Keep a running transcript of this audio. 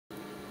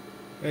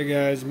Hey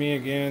guys, me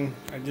again.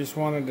 I just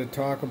wanted to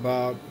talk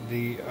about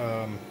the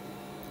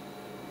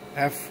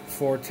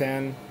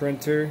F410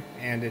 printer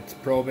and its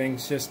probing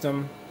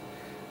system.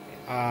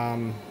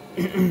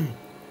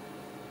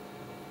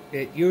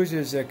 It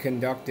uses a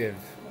conductive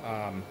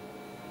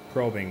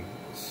probing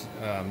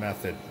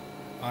method,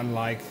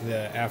 unlike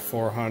the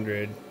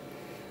F400.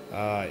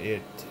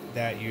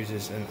 That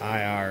uses an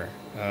IR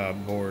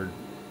board,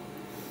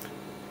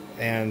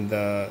 and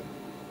the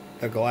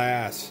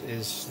glass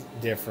is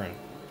different.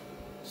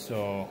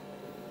 So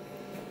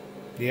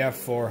the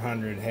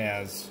F400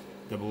 has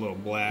the little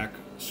black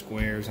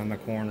squares on the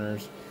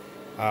corners.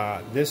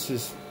 This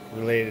is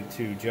related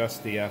to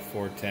just the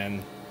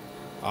F410.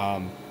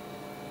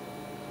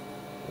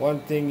 One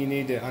thing you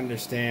need to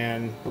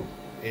understand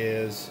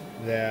is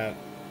that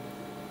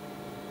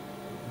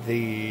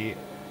the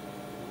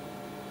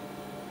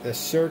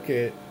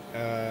circuit,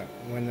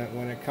 when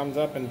it comes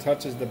up and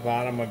touches the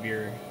bottom of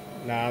your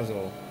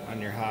nozzle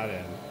on your hot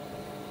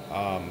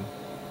end,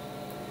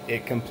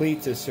 it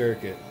completes a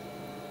circuit.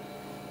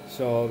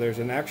 So there's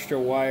an extra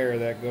wire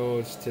that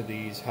goes to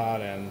these hot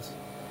ends,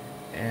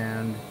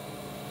 and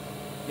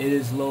it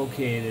is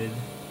located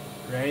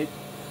right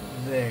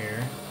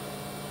there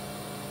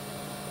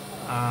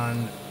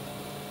on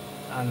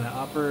the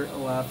upper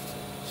left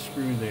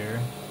screw there,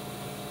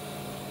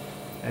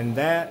 and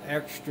that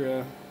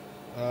extra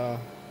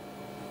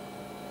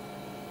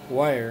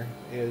wire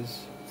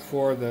is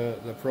for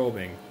the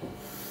probing.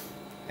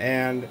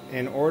 And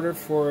in order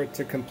for it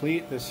to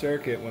complete the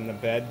circuit when the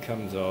bed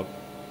comes up,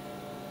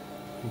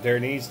 there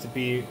needs to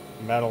be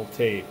metal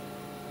tape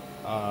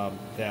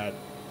that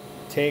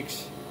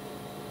takes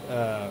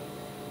the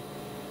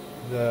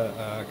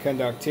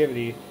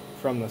conductivity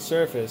from the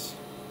surface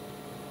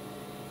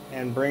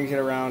and brings it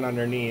around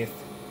underneath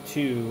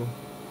to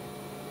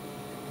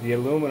the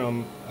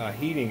aluminum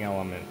heating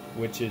element,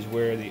 which is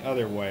where the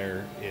other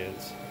wire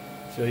is.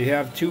 So you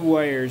have two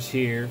wires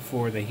here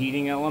for the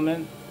heating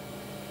element,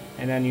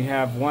 and then you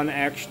have one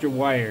extra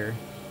wire.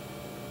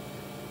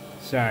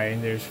 Sorry,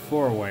 there's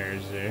four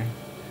wires there.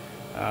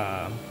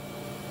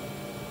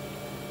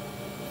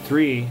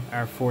 Three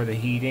are for the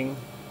heating,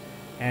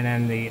 and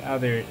then the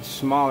other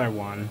smaller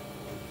one,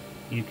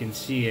 you can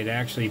see it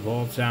actually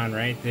bolts on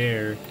right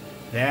there.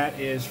 That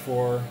is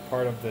for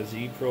part of the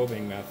Z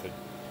probing method.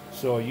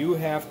 So you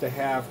have to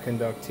have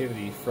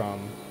conductivity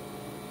from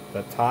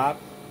the top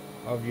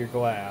of your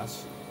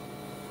glass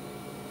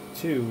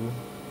to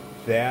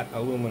that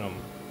aluminum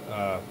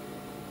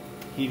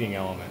heating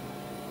element.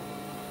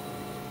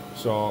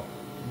 So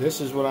this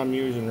is what I'm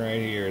using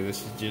right here.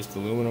 This is just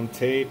aluminum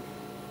tape.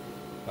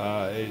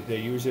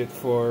 They use it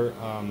for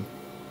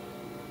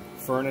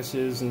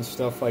furnaces and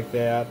stuff like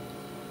that.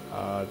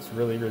 It's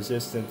really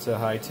resistant to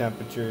high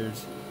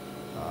temperatures.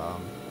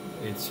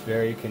 It's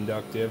very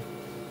conductive.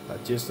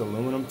 Just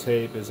aluminum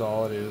tape is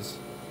all it is.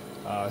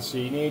 So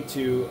you need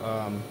to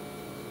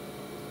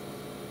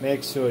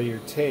make sure your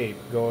tape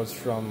goes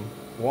from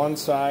one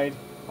side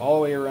all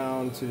the way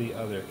around to the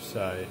other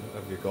side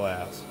of your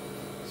glass.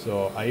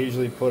 So I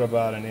usually put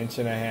about 1.5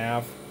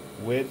 inches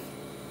width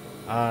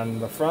on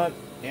the front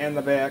and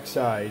the back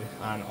side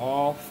on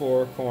all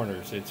four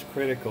corners. It's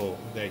critical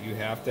that you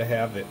have to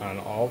have it on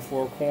all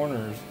four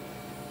corners,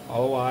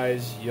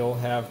 otherwise you'll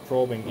have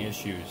probing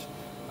issues.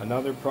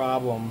 Another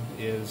problem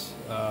is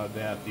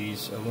that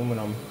these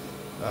aluminum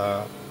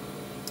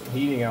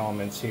heating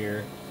elements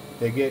here,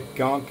 they get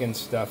gunk and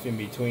stuff in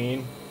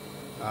between.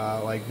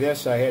 Like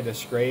this, I had to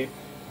scrape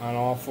on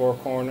all four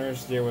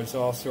corners. There was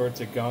all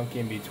sorts of gunk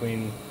in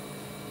between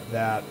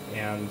that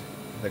and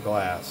the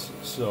glass.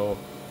 So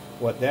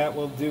what that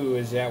will do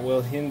is that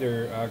will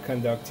hinder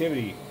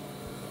conductivity,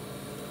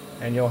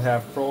 and you'll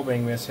have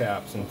probing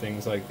mishaps and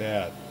things like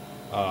that.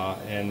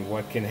 And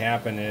what can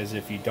happen is,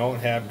 if you don't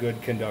have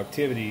good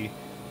conductivity,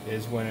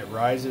 is when it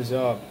rises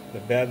up,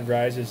 the bed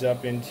rises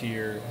up into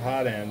your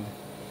hot end,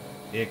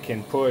 it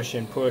can push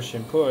and push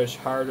and push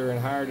harder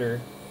and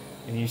harder.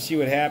 And you see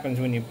what happens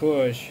when you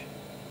push.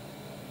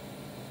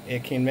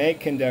 It can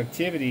make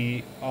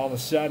conductivity all of a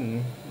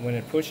sudden when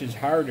it pushes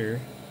harder,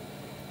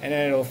 and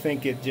then it'll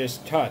think it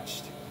just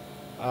touched.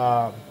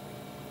 And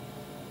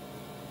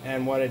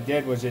what it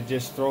did was it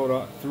just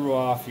threw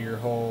off your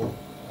whole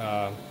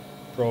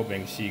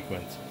probing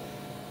sequence,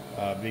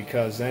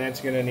 because then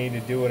it's going to need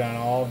to do it on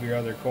all of your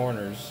other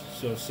corners.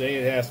 So say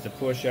it has to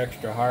push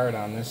extra hard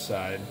on this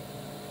side,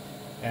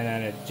 and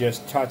then it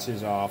just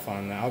touches off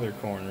on the other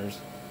corners.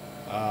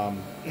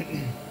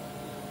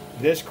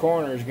 This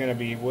corner is going to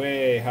be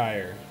way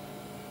higher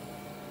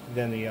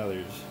than the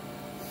others.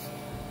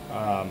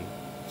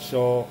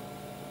 So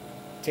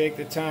take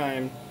the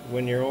time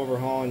when you're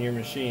overhauling your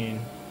machine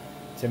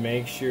to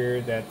make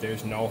sure that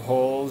there's no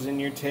holes in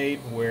your tape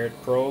where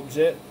it probes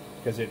it,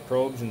 because it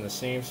probes in the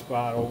same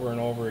spot over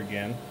and over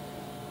again.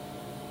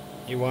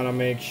 You want to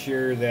make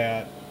sure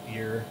that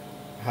your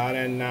hot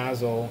end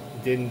nozzle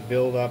didn't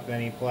build up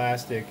any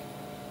plastic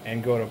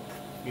and go to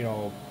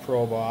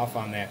probe off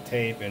on that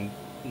tape and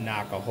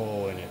knock a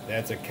hole in it.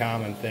 That's a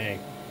common thing.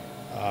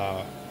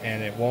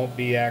 and it won't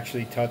be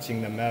actually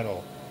touching the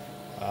metal.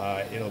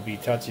 It'll be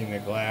touching the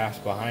glass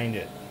behind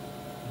it,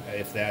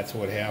 if that's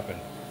what happened.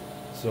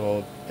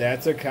 So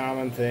that's a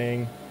common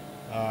thing.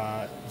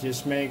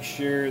 Just make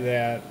sure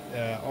that,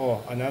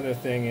 oh, another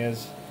thing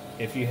is,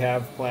 if you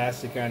have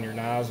plastic on your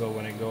nozzle,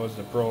 when it goes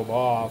to probe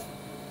off,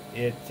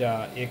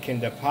 it can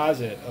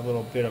deposit a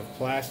little bit of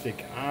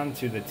plastic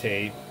onto the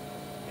tape,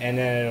 and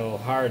then it'll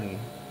harden.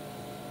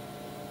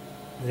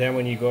 Then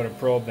when you go to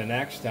probe the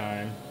next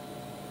time,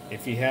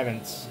 if you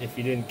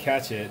didn't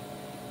catch it,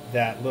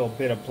 that little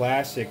bit of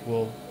plastic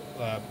will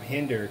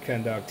hinder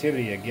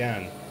conductivity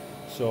again.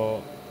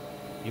 So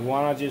you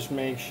want to just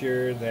make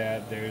sure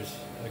that there's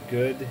a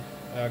good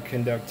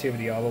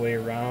conductivity all the way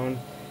around,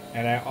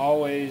 and I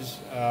always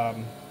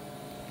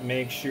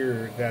make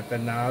sure that the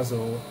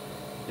nozzle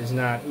is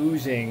not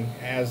oozing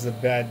as the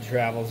bed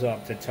travels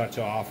up to touch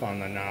off on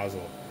the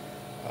nozzle.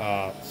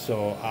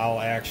 So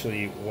I'll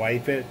actually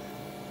wipe it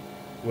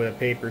with a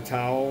paper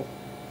towel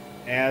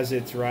as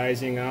it's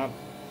rising up,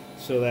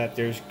 so that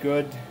there's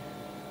good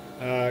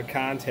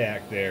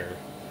contact there,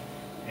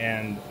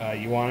 and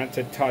you want it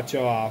to touch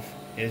off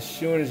as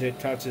soon as it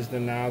touches the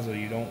nozzle.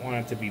 You don't want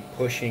it to be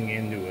pushing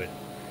into it.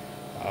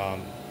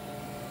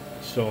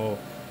 So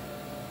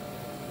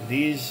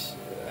these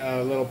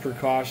little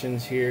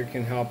precautions here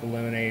can help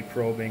eliminate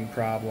probing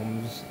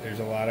problems. There's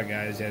a lot of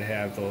guys that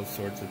have those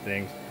sorts of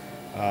things.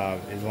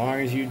 As long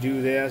as you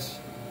do this,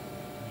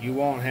 you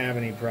won't have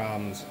any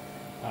problems.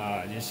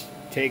 Just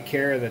take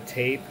care of the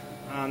tape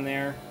on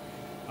there.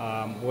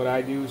 What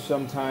I do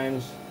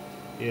sometimes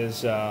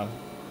is,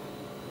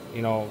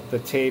 you know, the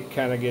tape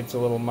kind of gets a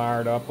little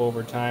marred up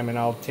over time, and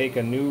I'll take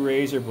a new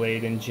razor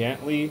blade and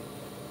gently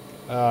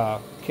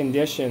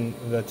condition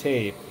the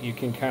tape. You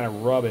can kind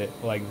of rub it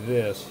like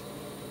this,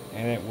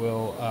 and it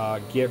will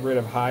get rid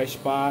of high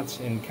spots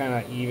and kind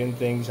of even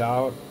things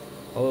out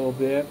a little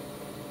bit.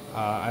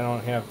 I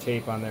don't have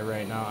tape on there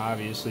right now,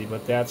 obviously,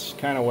 but that's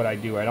kind of what I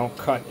do. I don't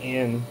cut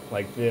in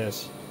like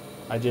this.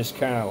 I just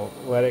kind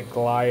of let it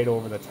glide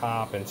over the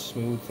top and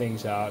smooth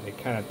things out. It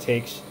kind of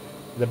takes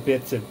the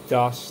bits of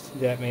dust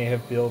that may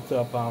have built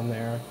up on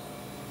there,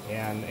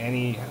 and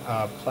any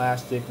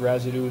plastic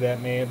residue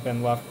that may have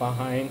been left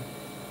behind.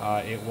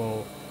 It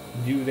will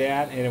do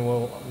that, and it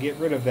will get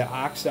rid of the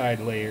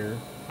oxide layer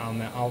on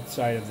the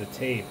outside of the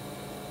tape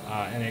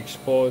and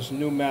expose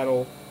new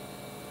metal,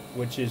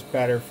 which is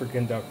better for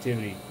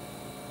conductivity.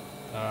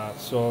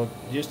 So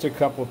just a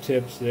couple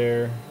tips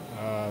there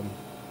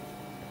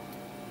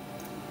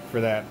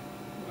for that,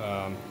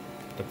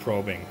 the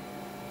probing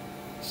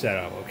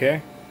setup,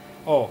 okay?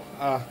 Oh,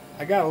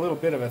 I got a little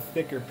bit of a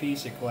thicker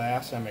piece of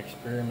glass I'm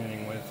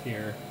experimenting with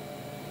here.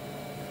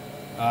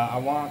 I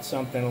want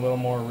something a little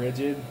more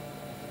rigid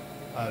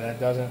that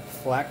doesn't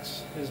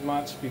flex as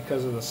much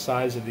because of the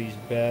size of these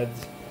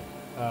beds.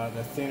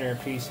 The thinner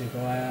piece of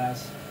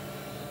glass,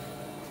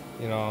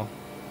 you know,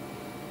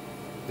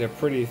 they're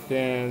pretty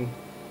thin.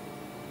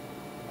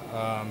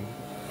 So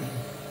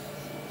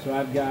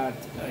I've got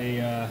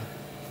a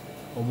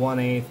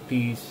 1/8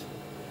 piece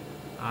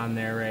on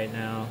there right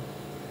now,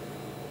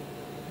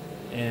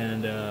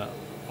 and I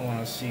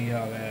want to see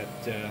how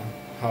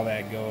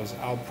that goes.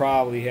 I'll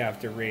probably have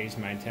to raise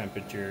my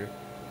temperature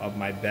of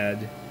my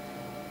bed,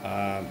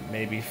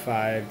 maybe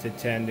 5 to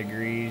 10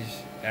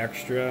 degrees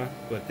extra,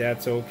 but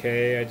that's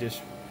okay.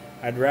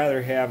 I'd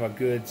rather have a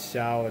good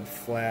solid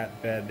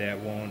flat bed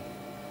that won't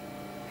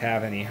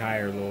have any high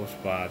or low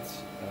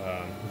spots,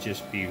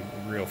 just be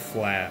real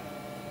flat.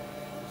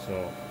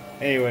 So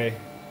anyway,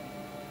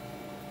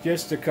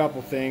 just a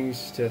couple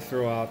things to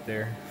throw out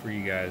there for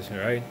you guys. All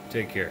right,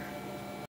 take care.